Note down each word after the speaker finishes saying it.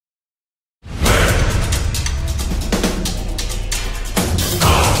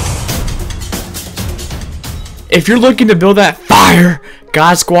If you're looking to build that fire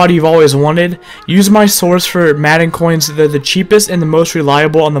God squad you've always wanted, use my source for Madden coins. They're the cheapest and the most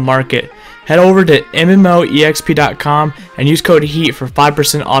reliable on the market. Head over to MMOEXP.com and use code HEAT for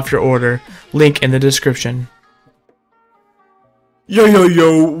 5% off your order. Link in the description.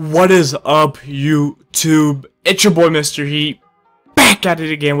 Yo, what is up, YouTube? It's your boy, Mr. Heat, back at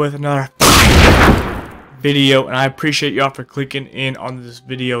it again with another video, and I appreciate y'all for clicking in on this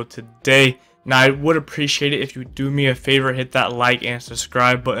video today. Now, I would appreciate it if you do me a favor, hit that like and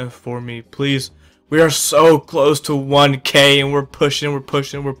subscribe button for me, please. We are so close to 1K, and we're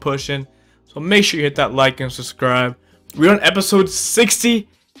pushing. So make sure you hit that like and subscribe. We're on episode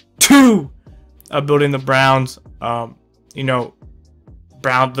 62 of building the Browns. You know,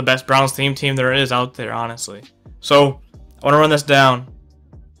 the best Browns team there is out there, honestly. So I want to run this down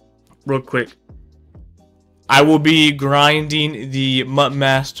real quick. I will be grinding the Mutt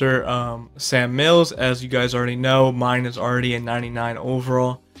Master Sam Mills, as you guys already know. Mine is already a 99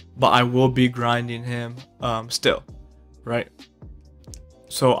 overall, but I will be grinding him still, right?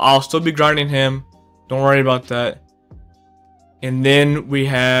 So I'll still be grinding him. Don't worry about that. And then we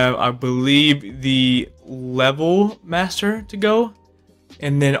have, I believe, the level master to go.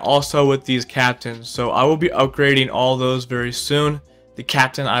 And then also with these captains. So I will be upgrading all those very soon. The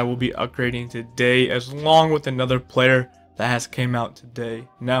captain I will be upgrading today, as along with another player that has came out today.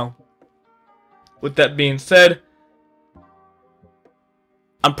 Now, with that being said,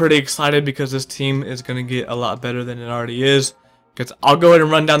 I'm pretty excited because this team is going to get a lot better than it already is. Because I'll go ahead and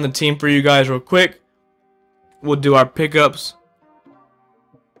run down the team for you guys real quick. We'll do our pickups,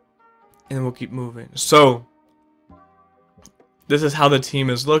 and then we'll keep moving. So this is how the team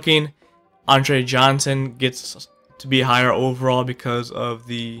is looking. Andre Johnson gets to be higher overall because of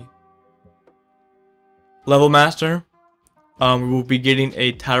the level master. We will be getting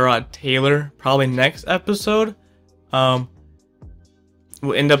a Tyrod Taylor probably next episode. We'll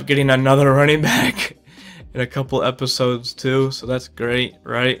end up getting another running back in a couple episodes too, so that's great,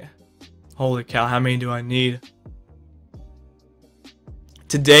 right? Holy cow, how many do I need?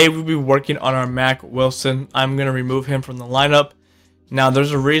 Today we'll be working on our Mack Wilson. I'm gonna remove him from the lineup. Now,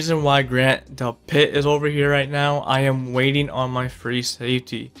 there's a reason why Grant Del Pitt is over here right now. I am waiting on my free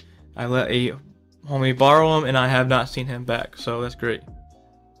safety. I let a homie borrow him, and I have not seen him back, so that's great.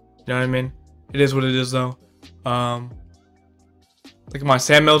 You know what I mean? It is what it is, though. Look at my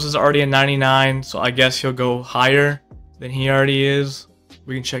Sam Mills is already a 99, so I guess he'll go higher than he already is.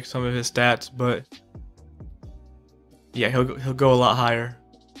 We can check some of his stats, but yeah, he'll go a lot higher.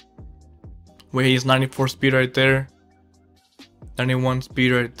 Wait, he's 94 speed right there. 91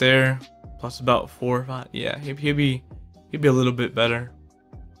 speed right there, plus about 4 or 5. Yeah, he'll be a little bit better.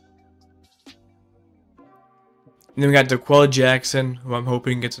 And then we got DeQuell Jackson, who I'm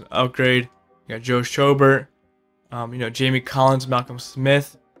hoping gets an upgrade. We got Joe Schobert, you know, Jamie Collins, Malcolm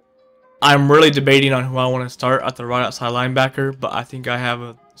Smith. I'm really debating on who I want to start at the right outside linebacker, but I think I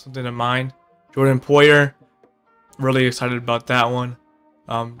have something in mind. Jordan Poyer, really excited about that one.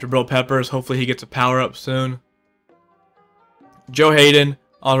 Jabril Peppers, hopefully he gets a power up soon. Joe Hayden,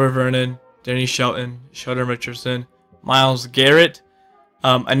 Oliver Vernon, Danny Shelton, Sheldon Richardson, Myles Garrett,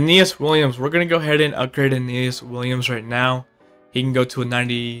 Aeneas Williams. We're going to go ahead and upgrade Aeneas Williams right now. He can go to a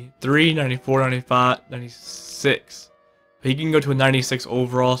 93, 94, 95, 96. But he can go to a 96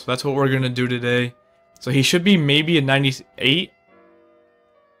 overall, so that's what we're going to do today. So he should be maybe a 98?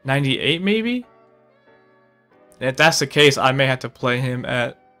 98 maybe? And if that's the case, I may have to play him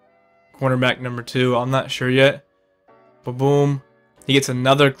at cornerback number 2. I'm not sure yet. But boom, he gets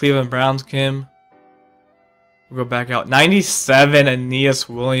another Cleveland Browns Kim. We'll go back out. 97 Aeneas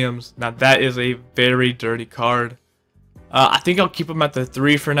Williams. Now that is a very dirty card. I think I'll keep him at the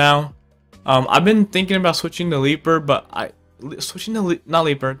 3 for now. I've been thinking about switching to Leaper, but switching to not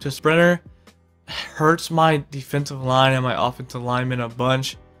Leaper to Sprinter hurts my defensive line and my offensive linemen a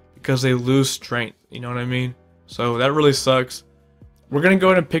bunch because they lose strength. You know what I mean? So that really sucks. We're going to go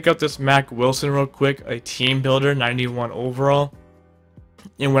ahead and pick up this Mack Wilson real quick, a team builder, 91 overall.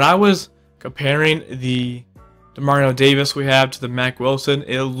 And when I was comparing the DeMario Davis we have to the Mack Wilson,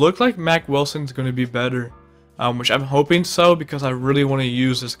 it looked like Mack Wilson's going to be better, which I'm hoping so because I really want to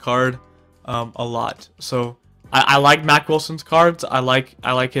use this card a lot. So I like Mack Wilson's cards. I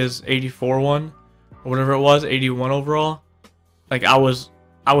like his 84 one or whatever it was, 81 overall. Like I was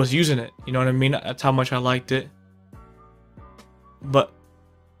using it, you know what I mean? That's how much I liked it. But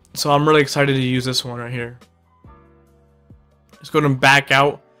so I'm really excited to use this one right here. Let's go to him back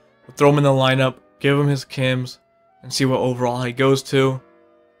out, we'll throw him in the lineup, give him his Kims, and see what overall he goes to.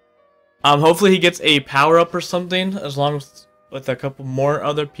 Hopefully he gets a power up or something, as long as with a couple more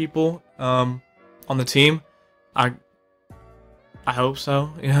other people on the team. I hope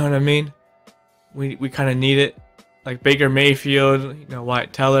so. You know what I mean? We kind of need it. Like Baker Mayfield, you know,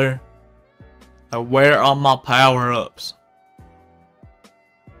 Wyatt Teller. Where are my power-ups?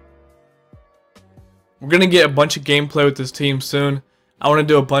 We're going to get a bunch of gameplay with this team soon. I want to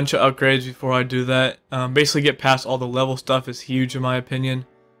do a bunch of upgrades before I do that. Basically get past all the level stuff is huge in my opinion.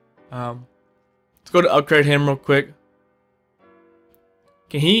 Let's go to upgrade him real quick.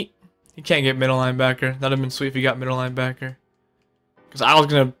 Can he can't get middle linebacker. That'd have been sweet if he got middle linebacker. Because I was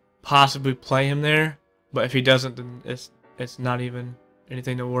going to possibly play him there. But if he doesn't, then it's not even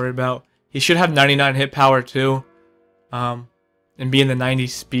anything to worry about. He should have 99 hit power too. And be in the 90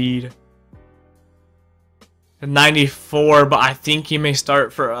 speed. The 94, but I think he may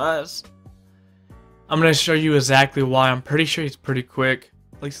start for us. I'm going to show you exactly why. I'm pretty sure he's pretty quick.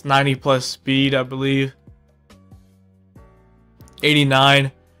 At least 90 plus speed, I believe.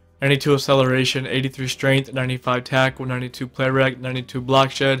 89, 92 acceleration, 83 strength, 95 tackle, 92 play rec, 92 block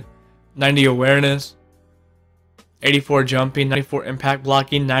shed, 90 awareness, 84 jumping, 94 impact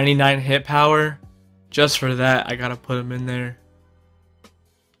blocking, 99 hit power. Just for that, I gotta put him in there.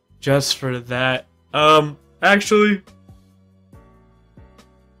 Just for that. Actually,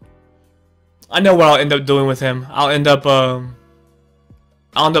 I know what I'll end up doing with him. I'll end up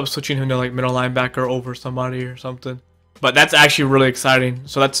switching him to like middle linebacker over somebody or something. But that's actually really exciting.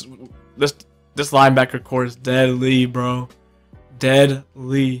 So that's this linebacker core is deadly, bro.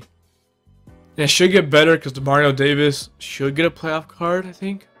 Deadly. And it should get better because Demario Davis should get a playoff card, I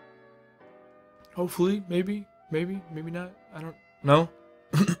think. Hopefully, maybe not. I don't know.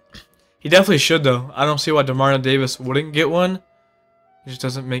 He definitely should though. I don't see why Demario Davis wouldn't get one. It just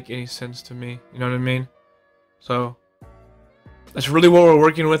doesn't make any sense to me. You know what I mean? So that's really what we're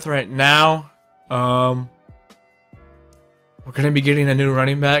working with right now. We're gonna be getting a new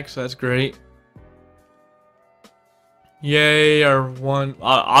running back, so that's great. Yay, our one.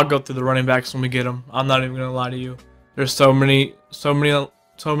 I'll go through the running backs when we get them. I'm not even gonna lie to you. There's so many at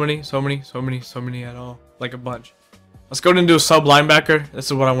all. Like a bunch. Let's go ahead and do a sub linebacker. This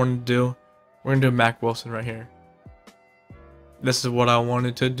is what I wanted to do. We're gonna do Mack Wilson right here. This is what I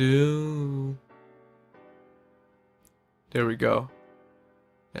wanted to do. There we go.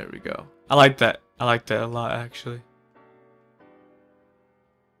 There we go. I like that. I like that a lot, actually.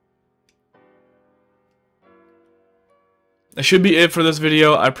 That should be it for this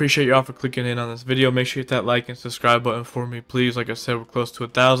video. I appreciate y'all for clicking in on this video. Make sure you hit that like and subscribe button for me, please. Like I said, we're close to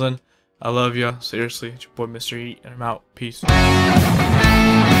 1,000. I love ya. Seriously, it's your boy Mr. E, and I'm out. Peace.